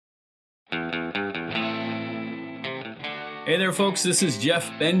Hey there, folks. This is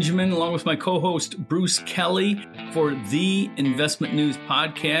Jeff Benjamin, along with my co-host Bruce Kelly for the Investment News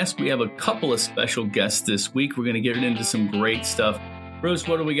Podcast. We have a couple of special guests this week. We're going to get into some great stuff. Bruce,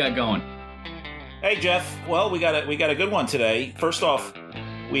 what do we got going? Hey, Jeff. Well, we got a good one today. First off,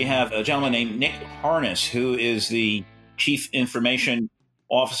 we have a gentleman named Nick Harness, who is the Chief Information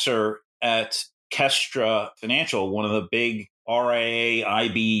Officer at Kestra Financial, one of the big RIA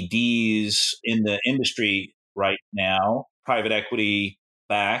IBDs in the industry right now. Private equity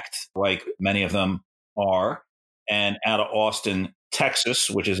backed, like many of them are, and out of Austin, Texas,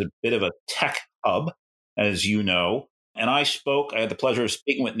 which is a bit of a tech hub, as you know. And I had the pleasure of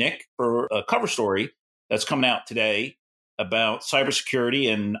speaking with Nick for a cover story that's coming out today about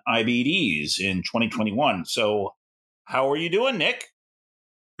cybersecurity and IBDs in 2021. So how are you doing, Nick?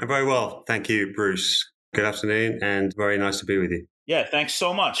 I'm very well. Thank you, Bruce. Good afternoon, and very nice to be with you. Yeah, thanks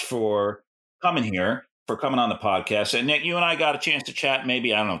so much for coming here, for coming on the podcast. And Nick, you and I got a chance to chat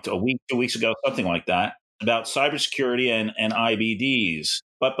maybe, I don't know, a week, 2 weeks ago, something like that, about cybersecurity and IBDs.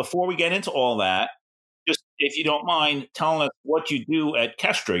 But before we get into all that, just if you don't mind telling us what you do at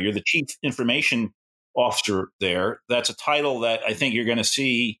Kestra. You're the Chief Information Officer there. That's a title that I think you're going to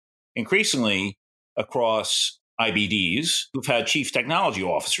see increasingly across IBDs who've had Chief Technology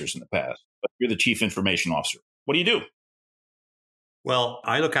Officers in the past. But you're the Chief Information Officer. What do you do? Well,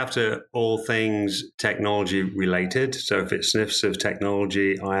 I look after all things technology related. So if it sniffs of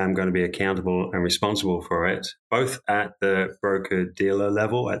technology, I am going to be accountable and responsible for it, both at the broker-dealer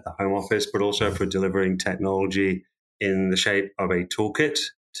level, at the home office, but also for delivering technology in the shape of a toolkit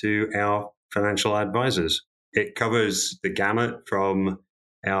to our financial advisors. It covers the gamut from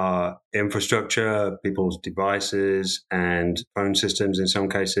our infrastructure, people's devices and phone systems in some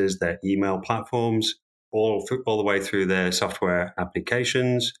cases, their email platforms, all the way through their software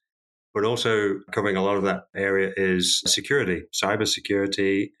applications, but also covering a lot of that area is security,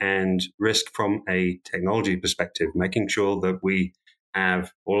 cybersecurity, and risk from a technology perspective, making sure that we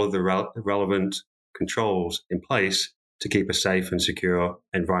have all of the relevant controls in place to keep a safe and secure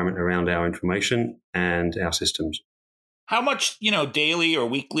environment around our information and our systems. How much, daily or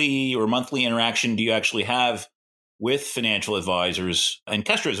weekly or monthly interaction do you actually have with financial advisors? And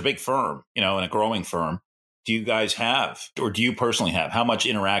Kestra is a big firm, and a growing firm. Do you guys have, or do you personally have, how much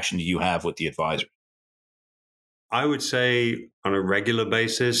interaction do you have with the advisors? I would say on a regular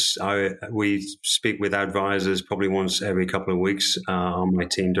basis, we speak with advisors probably once every couple of weeks on my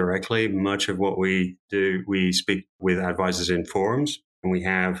team directly. Much of what we do, we speak with advisors in forums. And we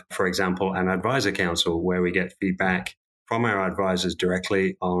have, for example, an advisor council where we get feedback from our advisors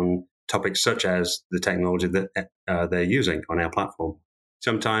directly on topics such as the technology that they're using on our platform.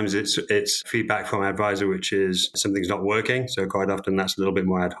 Sometimes it's feedback from an advisor, which is something's not working. So quite often that's a little bit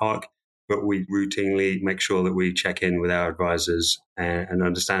more ad hoc, but we routinely make sure that we check in with our advisors and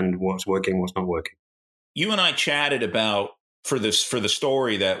understand what's working, what's not working. You and I chatted about, for the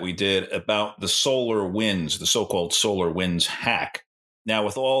story that we did, about the SolarWinds, the so-called SolarWinds hack. Now,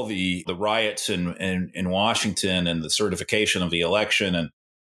 with all the riots in Washington and the certification of the election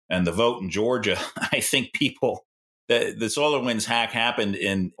and the vote in Georgia, I think the SolarWinds hack happened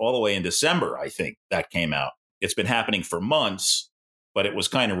all the way in December. I think that came out. It's been happening for months, but it was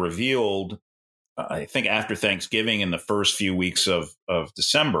kind of revealed, I think, after Thanksgiving in the first few weeks of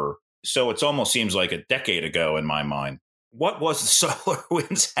December. So it almost seems like a decade ago in my mind. What was the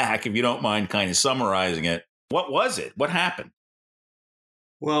SolarWinds hack, if you don't mind kind of summarizing it? What was it? What happened?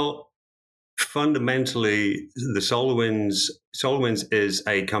 Well, fundamentally, the SolarWinds is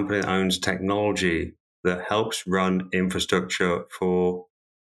a company that owns technology that helps run infrastructure for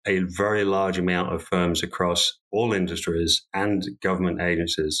a very large amount of firms across all industries and government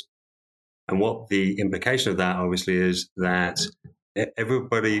agencies. And what the implication of that obviously is that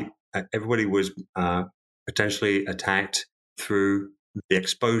everybody was potentially attacked through the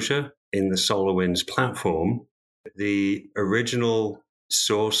exposure in the SolarWinds platform. The original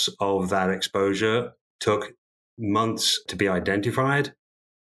source of that exposure took months to be identified.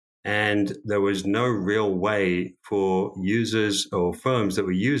 And there was no real way for users or firms that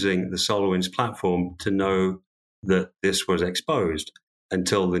were using the SolarWinds platform to know that this was exposed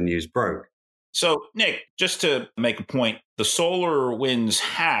until the news broke. So, Nick, just to make a point, the SolarWinds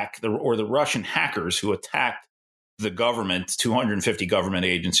hack, or the Russian hackers who attacked the government, 250 government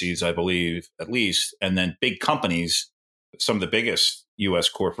agencies, I believe, at least, and then big companies, some of the biggest U.S.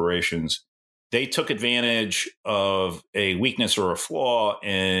 corporations, they took advantage of a weakness or a flaw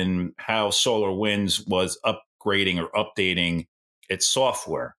in how SolarWinds was upgrading or updating its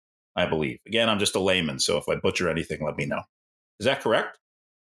software, I believe. Again, I'm just a layman, so if I butcher anything, let me know. Is that correct?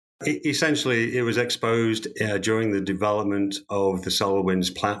 Essentially, it was exposed during the development of the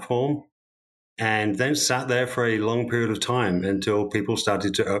SolarWinds platform, and then sat there for a long period of time until people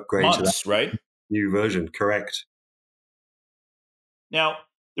started to upgrade Months, to that right? new version. Correct. Now,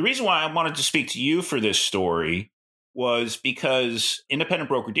 the reason why I wanted to speak to you for this story was because independent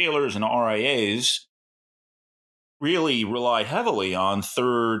broker-dealers and RIAs really rely heavily on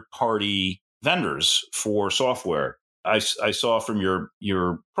third-party vendors for software. I saw from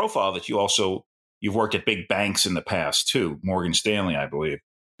your profile that you've worked at big banks in the past too, Morgan Stanley, I believe.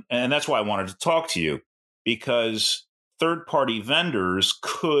 And that's why I wanted to talk to you, because third-party vendors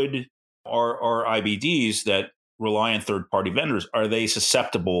are IBDs that rely on third-party vendors. Are they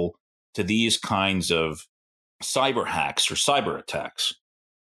susceptible to these kinds of cyber hacks or cyber attacks?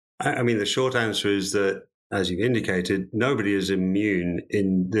 I mean, the short answer is that, as you've indicated, nobody is immune.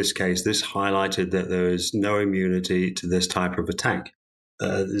 In this case, this highlighted that there is no immunity to this type of attack.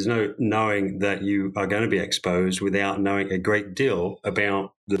 There's no knowing that you are going to be exposed without knowing a great deal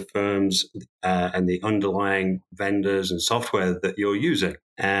about the firms and the underlying vendors and software that you're using.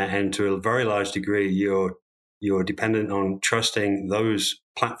 And to a very large degree, you're dependent on trusting those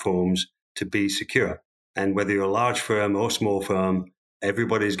platforms to be secure. And whether you're a large firm or small firm,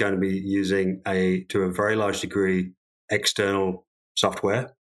 everybody's going to be using to a very large degree, external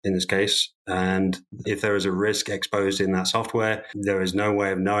software in this case. And if there is a risk exposed in that software, there is no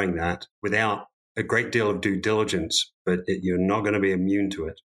way of knowing that without a great deal of due diligence, but you're not going to be immune to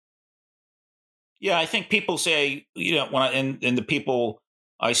it. Yeah, I think people say, and the people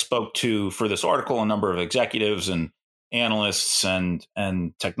I spoke to for this article, a number of executives and analysts and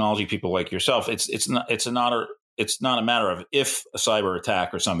technology people like yourself, it's not a matter of if a cyber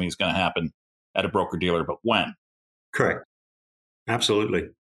attack or something is going to happen at a broker dealer, but when. Correct. Absolutely.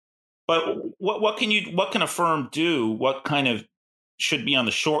 But what can a firm do? What kind of should be on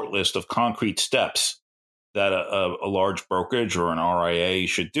the short list of concrete steps that a large brokerage or an RIA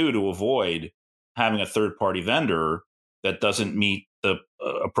should do to avoid having a third party vendor that doesn't meet the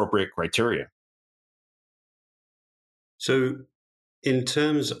appropriate criteria? So, in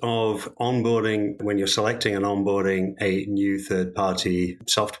terms of onboarding, when you're selecting and onboarding a new third-party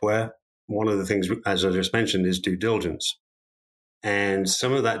software, one of the things, as I just mentioned, is due diligence. And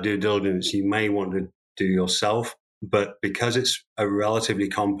some of that due diligence you may want to do yourself, but because it's a relatively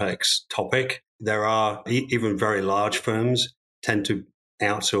complex topic, there are even very large firms tend to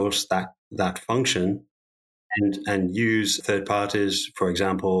outsource that function and use third parties, for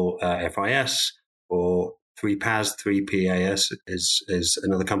example, FIS or 3PAS, 3PAS is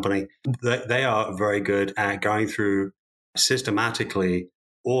another company. They are very good at going through systematically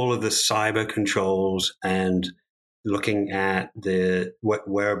all of the cyber controls and looking at the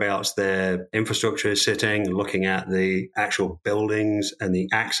whereabouts their infrastructure is sitting, looking at the actual buildings and the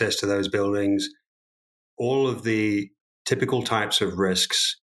access to those buildings, all of the typical types of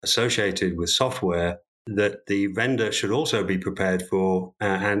risks associated with software that the vendor should also be prepared for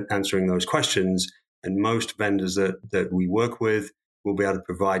and answering those questions. And most vendors that we work with will be able to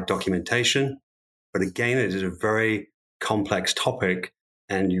provide documentation. But again, it is a very complex topic,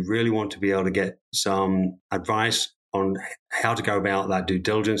 and you really want to be able to get some advice on how to go about that due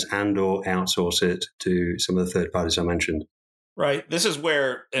diligence and or outsource it to some of the third parties I mentioned. This is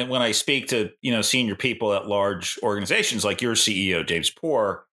where, and when I speak to senior people at large organizations like your CEO, James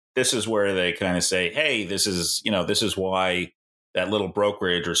Poor, this is where they kind of say, hey, this is why that little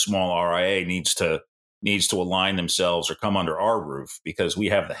brokerage or small RIA needs to align themselves or come under our roof, because we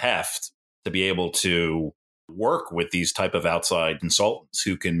have the heft to be able to work with these type of outside consultants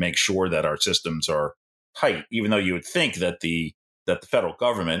who can make sure that our systems are tight, even though you would think that the federal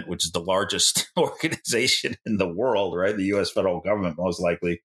government, which is the largest organization in the world, right? The U.S. federal government most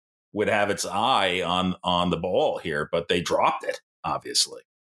likely would have its eye on the ball here, but they dropped it, obviously.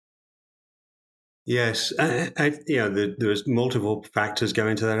 Yes, there's multiple factors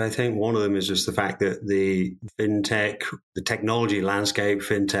going into that. I think one of them is just the fact that the fintech, the technology landscape,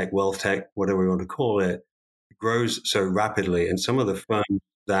 fintech, wealth tech, whatever we want to call it, grows so rapidly. And some of the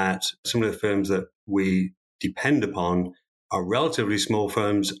firms that we depend upon are relatively small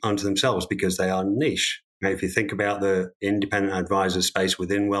firms unto themselves because they are niche. Now, if you think about the independent advisor space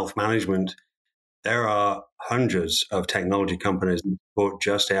within wealth management, there are hundreds of technology companies that support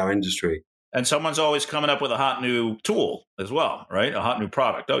just our industry. And someone's always coming up with a hot new tool as well, right? A hot new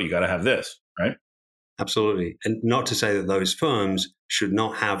product. Oh, you got to have this, right? Absolutely. And not to say that those firms should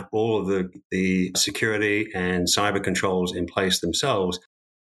not have all of the security and cyber controls in place themselves,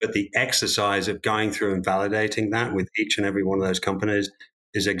 but the exercise of going through and validating that with each and every one of those companies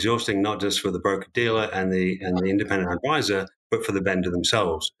is exhausting, not just for the broker-dealer and the independent advisor, but for the vendor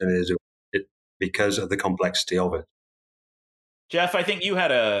themselves. And because of the complexity of it. Jeff, I think you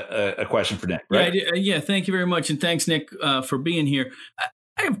had a question for Nick, right? Yeah, thank you very much. And thanks, Nick, for being here.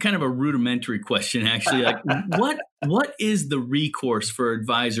 I have kind of a rudimentary question, actually. Like, what is the recourse for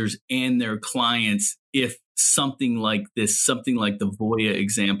advisors and their clients if something like this, something like the Voya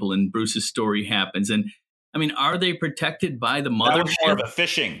example in Bruce's story happens? And I mean, are they protected by the mothership? That was more of a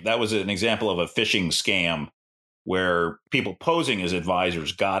phishing. That was an example of a phishing scam where people posing as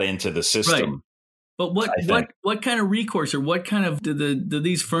advisors got into the system. Right. But what kind of recourse, or what kind of do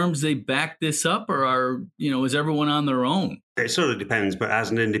these firms, they back this up, or is everyone on their own? It sort of depends, but as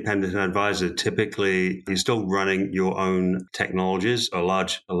an independent advisor, typically you're still running your own technologies. A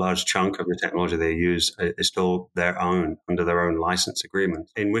large chunk of the technology they use is still their own under their own license agreement.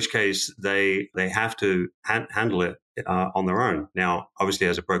 In which case they have to handle it on their own. Now, obviously,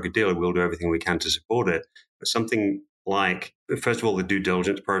 as a broker dealer, we'll do everything we can to support it. But something like, first of all, the due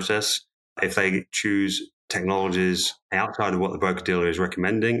diligence process. If they choose technologies outside of what the broker dealer is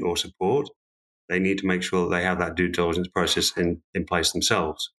recommending or support, they need to make sure that they have that due diligence process in place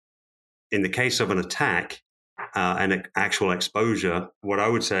themselves. In the case of an attack and an actual exposure, what I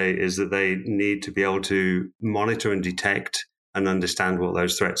would say is that they need to be able to monitor and detect and understand what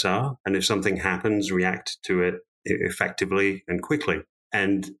those threats are. And if something happens, react to it effectively and quickly.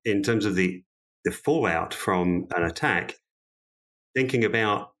 And in terms of the fallout from an attack, thinking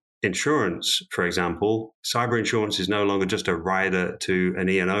about insurance, for example, cyber insurance is no longer just a rider to an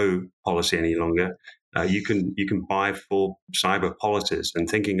E&O policy any longer. You can buy full cyber policies, and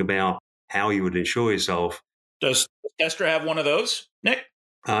thinking about how you would insure yourself. Does Kestra have one of those, Nick?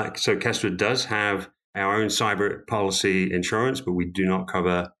 So Kestra does have our own cyber policy insurance, but we do not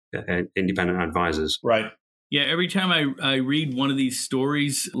cover independent advisors. Right. Yeah, every time I read one of these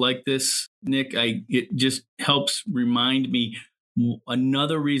stories like this, Nick, it just helps remind me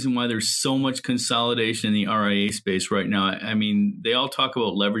another reason why there's so much consolidation in the RIA space right now. I mean, they all talk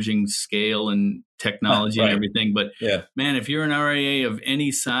about leveraging scale and technology and everything, but man, if you're an RIA of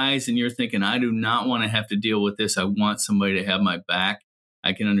any size and you're thinking, I do not want to have to deal with this, I want somebody to have my back,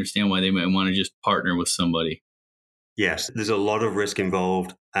 I can understand why they might want to just partner with somebody. Yes, there's a lot of risk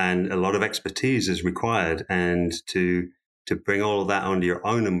involved and a lot of expertise is required, and to bring all of that under your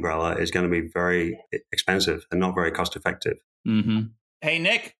own umbrella is going to be very expensive and not very cost effective. Mm-hmm. Hey,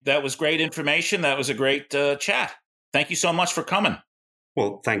 Nick, that was great information. That was a great chat. Thank you so much for coming.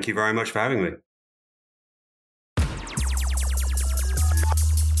 Well, thank you very much for having me.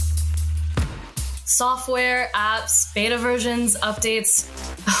 Software, apps, beta versions, updates.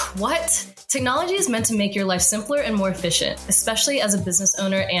 What? Technology is meant to make your life simpler and more efficient, especially as a business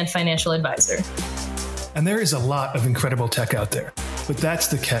owner and financial advisor. And there is a lot of incredible tech out there. But that's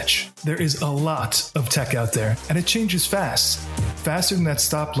the catch. There is a lot of tech out there, and it changes fast. Faster than that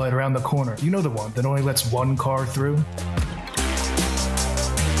stoplight around the corner. You know, the one that only lets one car through?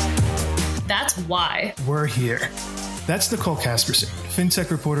 That's why we're here. That's Nicole Casperson, FinTech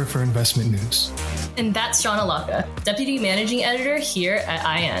reporter for Investment News. And that's Sean Alaka, Deputy Managing Editor here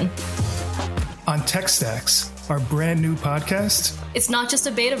at IN. On Tech Stacks, our brand new podcast, it's not just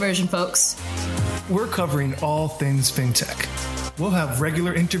a beta version, folks. We're covering all things FinTech. We'll have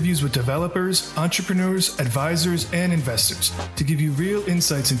regular interviews with developers, entrepreneurs, advisors, and investors to give you real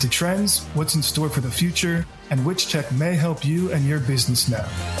insights into trends, what's in store for the future, and which tech may help you and your business now.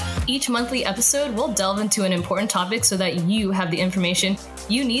 Each monthly episode, we'll delve into an important topic so that you have the information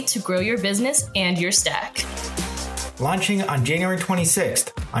you need to grow your business and your stack. Launching on January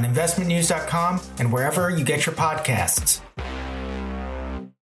 26th on investmentnews.com and wherever you get your podcasts.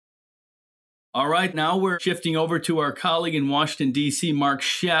 All right, now we're shifting over to our colleague in Washington, D.C., Mark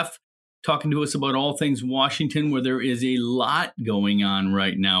Sheff, talking to us about all things Washington, where there is a lot going on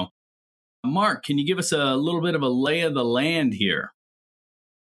right now. Mark, can you give us a little bit of a lay of the land here?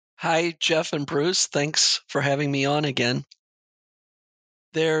 Hi, Jeff and Bruce. Thanks for having me on again.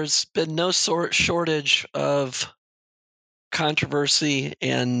 There's been no shortage of controversy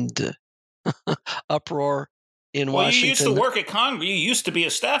and uproar in Washington. You used to work at Congress. You used to be a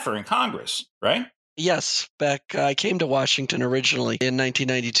staffer in Congress, right? Yes. I came to Washington originally in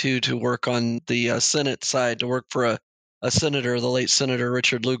 1992 to work on the Senate side, to work for a senator, the late Senator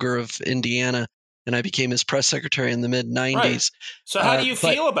Richard Lugar of Indiana, and I became his press secretary in the mid-'90s. Right. So how do you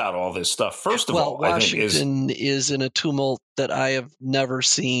feel about all this stuff, first of all? Washington is in a tumult that I have never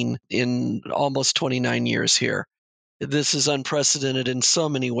seen in almost 29 years here. This is unprecedented in so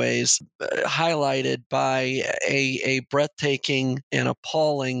many ways, highlighted by a breathtaking and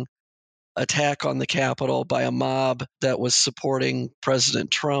appalling attack on the Capitol by a mob that was supporting President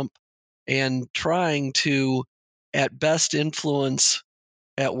Trump and trying to at best influence,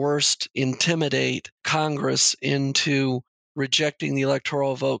 at worst intimidate Congress into rejecting the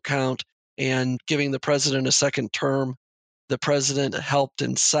electoral vote count and giving the president a second term. The president helped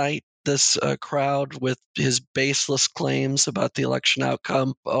incite this crowd with his baseless claims about the election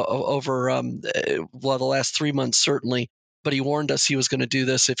outcome over, the last 3 months, certainly. But he warned us he was going to do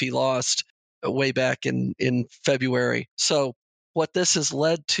this if he lost way back in February. So what this has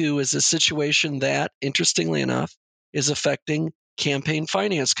led to is a situation that, interestingly enough, is affecting campaign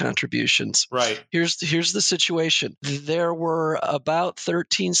finance contributions. Right. Here's the situation. There were about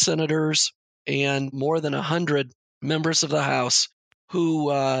 13 senators and more than 100 members of the House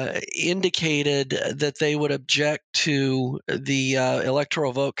who indicated that they would object to the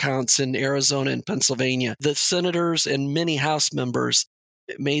electoral vote counts in Arizona and Pennsylvania. The senators and many House members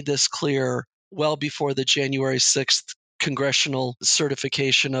made this clear well before the January 6th congressional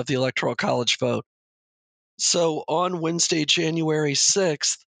certification of the Electoral College vote. So on Wednesday, January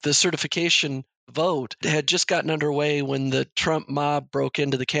 6th, the certification vote had just gotten underway when the Trump mob broke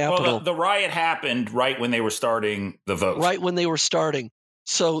into the Capitol. Well, the riot happened right when they were starting the vote. Right when they were starting.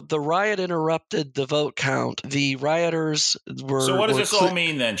 So the riot interrupted the vote count. The rioters were... So what does this all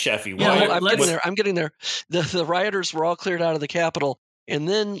mean then, Sheffy? Yeah, I'm getting there. The rioters were all cleared out of the Capitol. And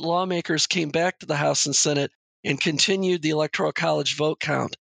then lawmakers came back to the House and Senate and continued the Electoral College vote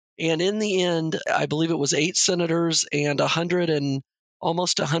count. And in the end, I believe it was 8 senators and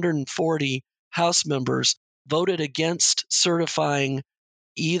almost 140 House members voted against certifying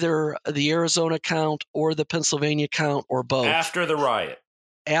either the Arizona count or the Pennsylvania count or both. After the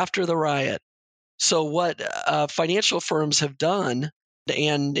riot. So what financial firms have done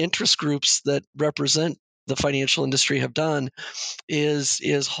and interest groups that represent the financial industry have done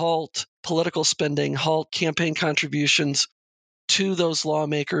is halt political spending, halt campaign contributions to those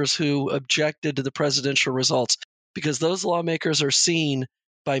lawmakers who objected to the presidential results, because those lawmakers are seen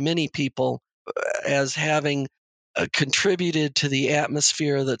by many people as having contributed to the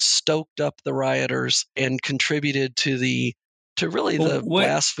atmosphere that stoked up the rioters and contributed to the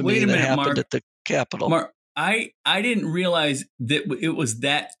blasphemy that happened, Mark, at the Capitol. Mark, I didn't realize that it was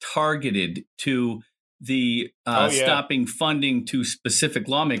that targeted to the stopping funding to specific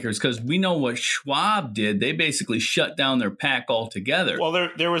lawmakers, because we know what Schwab did. They basically shut down their PAC altogether. Well,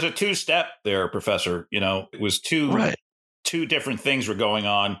 there was a 2-step there, Professor. It was two different things were going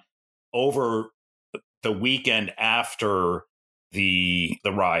on over the weekend after the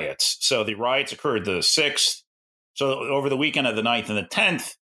riots. So the riots occurred the 6th. So over the weekend of the 9th and the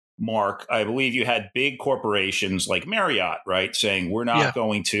 10th, Mark, I believe you had big corporations like Marriott, right, saying we're not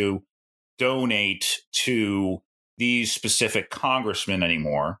going to donate to these specific congressmen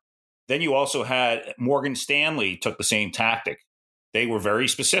anymore. Then you also had Morgan Stanley took the same tactic. They were very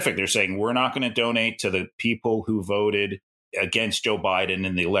specific. They're saying we're not going to donate to the people who voted against Joe Biden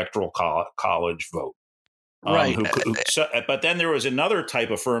in the Electoral College vote. Right. But then there was another type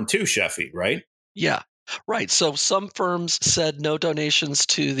of firm too, Sheffy, right? Yeah. Right. So some firms said no donations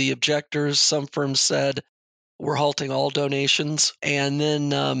to the objectors. Some firms said we're halting all donations. And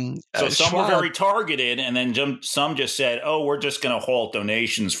then so some were very targeted, and then some just said, oh, we're just going to halt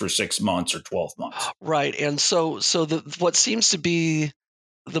donations for 6 months or 12 months. Right. And so what seems to be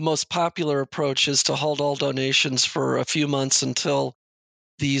the most popular approach is to halt all donations for a few months until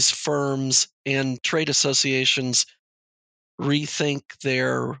these firms and trade associations rethink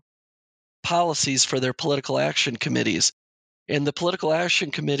their policies for their political action committees. And the political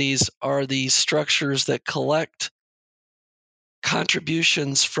action committees are the structures that collect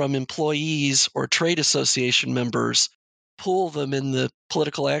contributions from employees or trade association members, pool them in the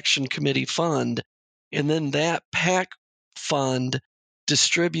political action committee fund, and then that PAC fund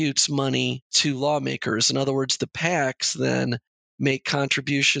distributes money to lawmakers. In other words, the PACs then make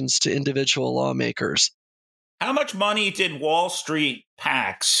contributions to individual lawmakers. How much money did Wall Street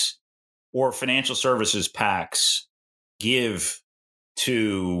PACs or financial services PACs give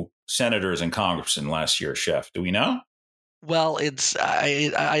to senators and congressmen last year, Chef? Do we know? Well,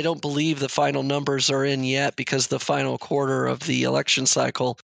 I don't believe the final numbers are in yet because the final quarter of the election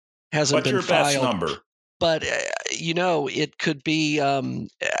cycle hasn't been filed. What's your best number? But it could be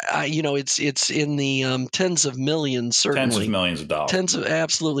it's in the tens of millions, certainly. Tens of millions of dollars.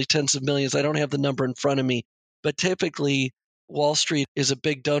 Absolutely tens of millions. I don't have the number in front of me, but typically Wall Street is a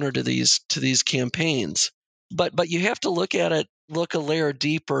big donor to these campaigns. But you have to look a layer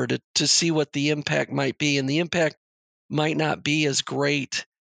deeper to see what the impact might be, and the impact might not be as great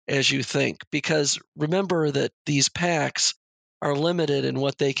as you think, because remember that these PACs are limited in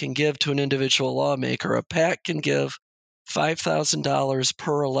what they can give to an individual lawmaker. A PAC can give $5,000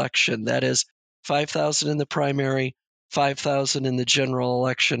 per election. That is $5,000 in the primary, $5,000 in the general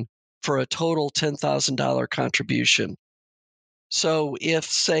election, for a total $10,000 contribution. So if,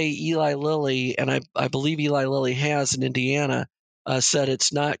 say, Eli Lilly, and I believe Eli Lilly has in Indiana, said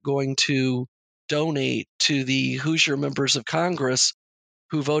it's not going to donate to the Hoosier members of Congress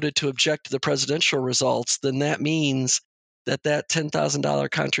who voted to object to the presidential results, then that means that $10,000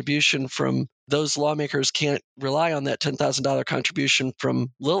 contribution from those lawmakers can't rely on that $10,000 contribution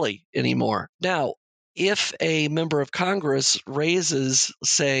from Lilly anymore. Now, if a member of Congress raises,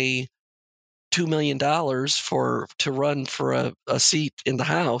 say, $2 million to run for a seat in the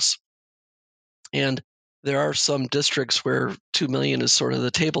House, and there are some districts where $2 million is sort of the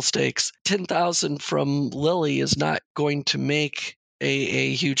table stakes, $10,000 from Lilly is not going to make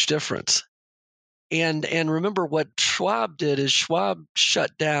a huge difference. And remember what Schwab did is Schwab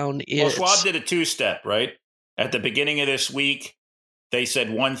shut down its... Well, Schwab did a two-step, right? At the beginning of this week, they said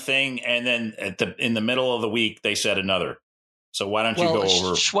one thing, and then in the middle of the week, they said another. So why don't you go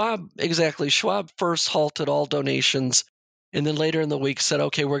over... Schwab first halted all donations, and then later in the week said,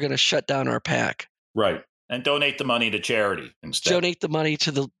 okay, we're going to shut down our PAC. Right. And donate the money to charity instead. Donate the money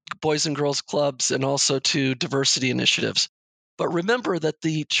to the Boys and Girls Clubs and also to diversity initiatives. But remember that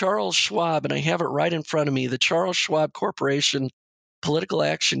the Charles Schwab, and I have it right in front of me, the Charles Schwab Corporation Political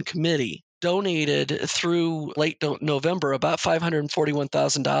Action Committee donated through late November about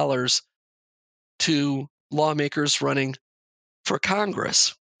 $541,000 to lawmakers running for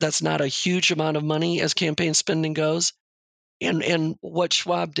Congress. That's not a huge amount of money as campaign spending goes. And what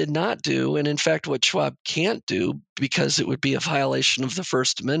Schwab did not do, and in fact what Schwab can't do because it would be a violation of the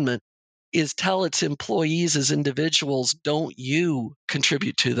First Amendment, is tell its employees as individuals, don't you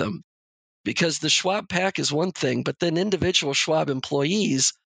contribute to them. Because the Schwab PAC is one thing, but then individual Schwab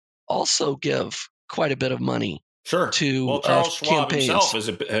employees also give quite a bit of money to Charles Schwab campaigns. himself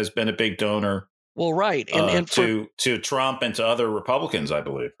has been a big donor. Well, right. And to Trump and to other Republicans, I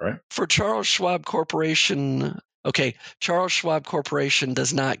believe, right? For Charles Schwab Corporation, Charles Schwab Corporation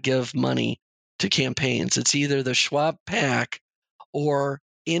does not give money to campaigns. It's either the Schwab PAC or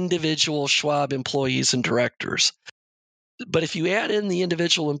individual Schwab employees and directors. But if you add in the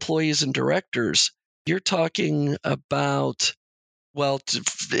individual employees and directors, you're talking about,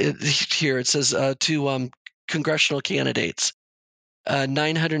 here it says to congressional candidates,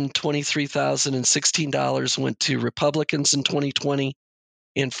 $923,016 went to Republicans in 2020,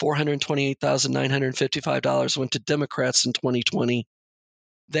 and $428,955 went to Democrats in 2020.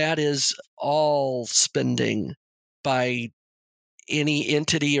 That is all spending by any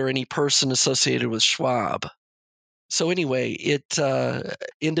entity or any person associated with Schwab. So anyway,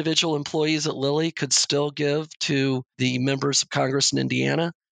 individual employees at Lilly could still give to the members of Congress in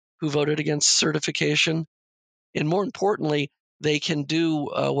Indiana who voted against certification. And more importantly, they can do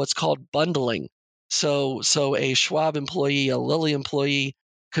what's called bundling. So a Schwab employee, a Lilly employee,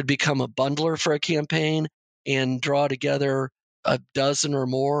 could become a bundler for a campaign and draw together a dozen or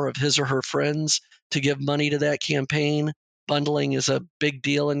more of his or her friends to give money to that campaign. Bundling is a big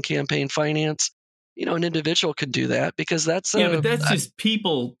deal in campaign finance. An individual can do that because that's but that's just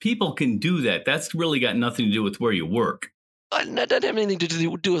people. People can do that. That's really got nothing to do with where you work. That doesn't have anything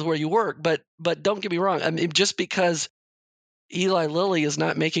to do with where you work. But don't get me wrong. I mean, just because Eli Lilly is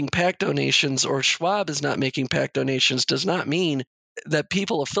not making PAC donations or Schwab is not making PAC donations does not mean that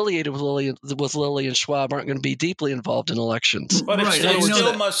people affiliated with Lilly and Schwab aren't going to be deeply involved in elections. But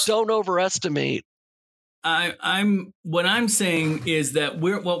Don't overestimate. What I'm saying is that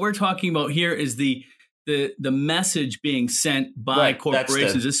what we're talking about here is the message being sent by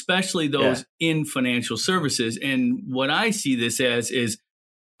corporations, especially those in financial services. And what I see this as is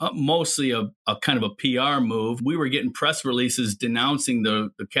mostly a kind of a PR move. We were getting press releases denouncing the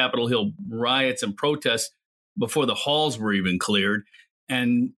Capitol Hill riots and protests before the halls were even cleared.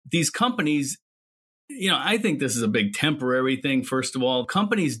 And these companies, I think this is a big temporary thing. First of all,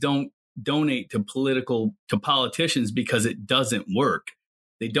 companies don't donate to politicians because it doesn't work.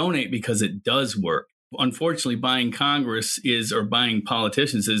 They donate because it does work. Unfortunately, buying buying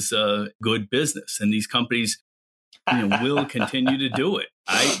politicians is good business, and these companies will continue to do it.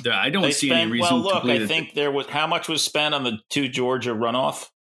 I don't see any reason. Well, look, I think how much was spent on the two Georgia runoff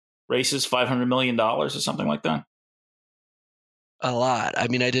races? $500 million or something like that. A lot. I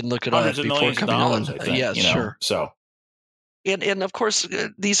mean, I didn't look it up before coming on. I think, yes, sure. So. And of course,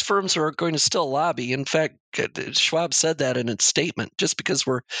 these firms are going to still lobby. In fact, Schwab said that in its statement. Just because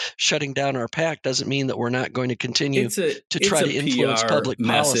we're shutting down our PAC doesn't mean that we're not going to continue to try to influence public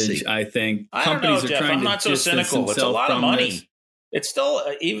policy. I think companies are trying to. I'm not so cynical. It's a lot of money. it's still,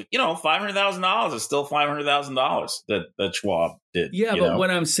 even, $500,000 is still $500,000 that Schwab did. Yeah, but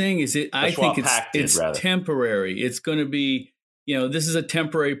what I'm saying is, I think it's temporary. It's going to be, this is a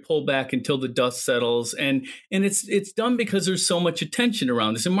temporary pullback until the dust settles, and it's done because there's so much attention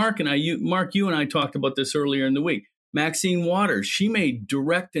around this. And Mark, you and I talked about this earlier in the week. Maxine Waters, she made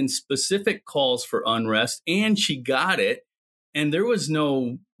direct and specific calls for unrest, and she got it. And there was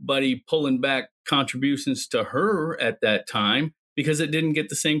nobody pulling back contributions to her at that time because it didn't get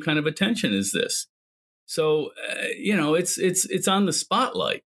the same kind of attention as this. So, it's on the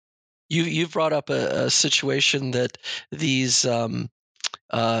spotlight. You've brought up a situation that these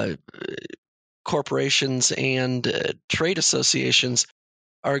corporations and trade associations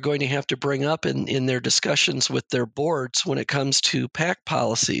are going to have to bring up in their discussions with their boards when it comes to PAC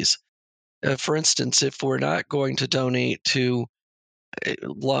policies. For instance, if we're not going to donate to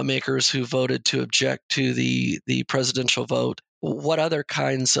lawmakers who voted to object to the presidential vote, what other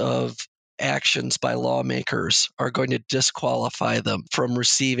kinds of actions by lawmakers are going to disqualify them from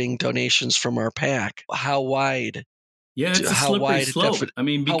receiving donations from our PAC? How wide? Yeah, it's a slippery slope.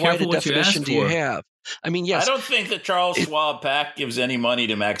 Be careful what you ask for. Do you have? Yes. I don't think that Charles Schwab PAC gives any money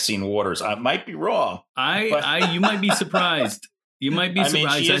to Maxine Waters. I might be wrong. You might be surprised. You might be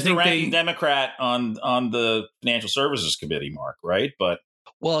surprised. She is the ranking Democrat on the Financial Services Committee, Mark, right? But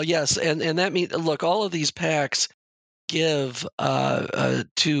yes, and that means, look, all of these PACs give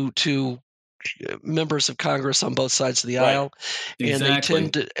to members of Congress on both sides of the aisle,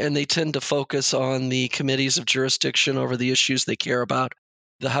 exactly. and they tend to focus on the committees of jurisdiction over the issues they care about.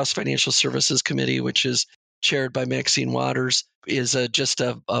 The House Financial Services Committee, which is chaired by Maxine Waters, is just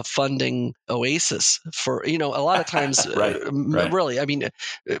a funding oasis for, a lot of times, right. Really,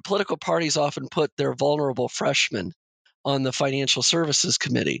 political parties often put their vulnerable freshmen on the Financial Services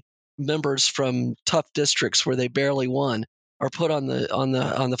Committee. Members from tough districts where they barely won are put on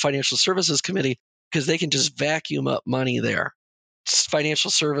the Financial Services Committee because they can just vacuum up money there. Financial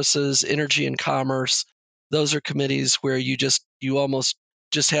Services, Energy and Commerce, those are committees where you almost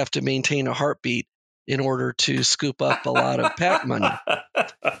just have to maintain a heartbeat in order to scoop up a lot of PAC money.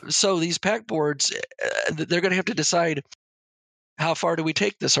 So these PAC boards, they're going to have to decide, how far do we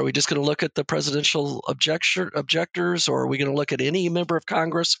take this? Are we just going to look at the presidential objectors, or are we going to look at any member of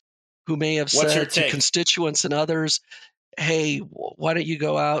Congress who may have said to constituents and others, hey, why don't you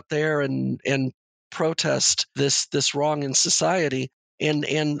go out there and protest this wrong in society? And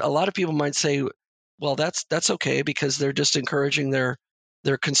a lot of people might say, well, that's okay, because they're just encouraging their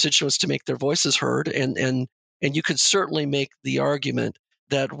constituents to make their voices heard. And you could certainly make the argument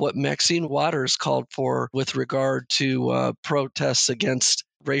that what Maxine Waters called for with regard to protests against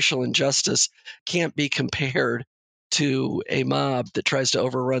racial injustice can't be compared to a mob that tries to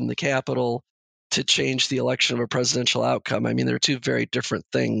overrun the Capitol to change the election of a presidential outcome. They're two very different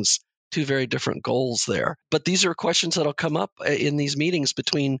things, two very different goals there. But these are questions that'll come up in these meetings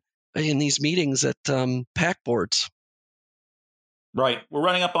at PAC boards. Right. We're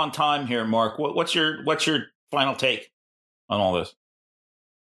running up on time here, Mark. What's your final take on all this?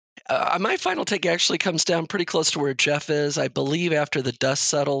 My final take actually comes down pretty close to where Jeff is. I believe after the dust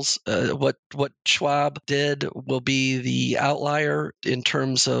settles, what Schwab did will be the outlier in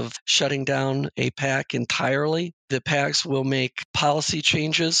terms of shutting down a PAC entirely. The PACs will make policy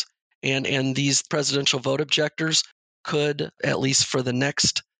changes, and these presidential vote objectors could, at least for the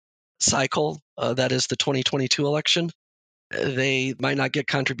next cycle, that is the 2022 election, they might not get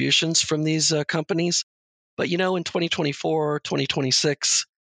contributions from these companies. But, in 2024, 2026,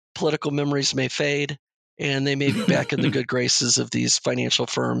 political memories may fade, and they may be back in the good graces of these financial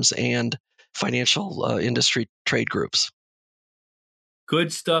firms and financial industry trade groups.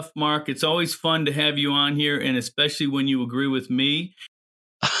 Good stuff, Mark. It's always fun to have you on here, and especially when you agree with me.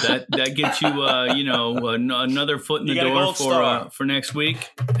 That gets you, another foot in the door for next week.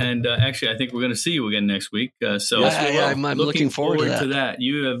 And actually, I think we're going to see you again next week. I'm looking forward to that.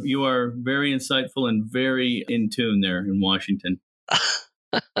 You are very insightful and very in tune there in Washington.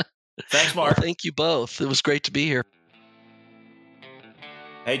 Thanks, Mark. Well, thank you both. It was great to be here.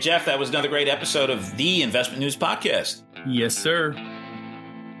 Hey, Jeff, that was another great episode of the Investment News Podcast. Yes, sir.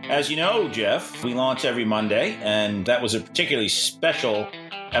 As you know, Jeff, we launch every Monday, and that was a particularly special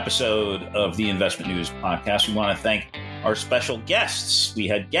episode of the Investment News Podcast. We want to thank our special guests. We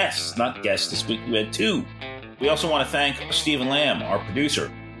had guests, not guests this week. We had two. We also want to thank Stephen Lamb, our producer.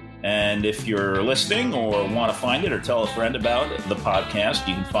 And if you're listening or want to find it or tell a friend about the podcast,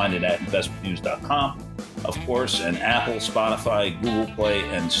 you can find it at investmentnews.com. Of course, and Apple, Spotify, Google Play,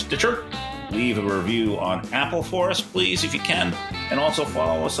 and Stitcher. Leave a review on Apple for us, please, if you can. And also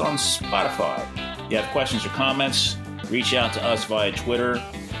follow us on Spotify. If you have questions or comments, reach out to us via Twitter.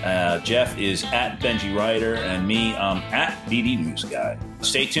 Jeff is at Benji Ryder, and me, I'm at BD News Guy.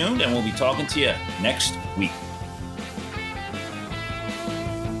 Stay tuned, and we'll be talking to you next week.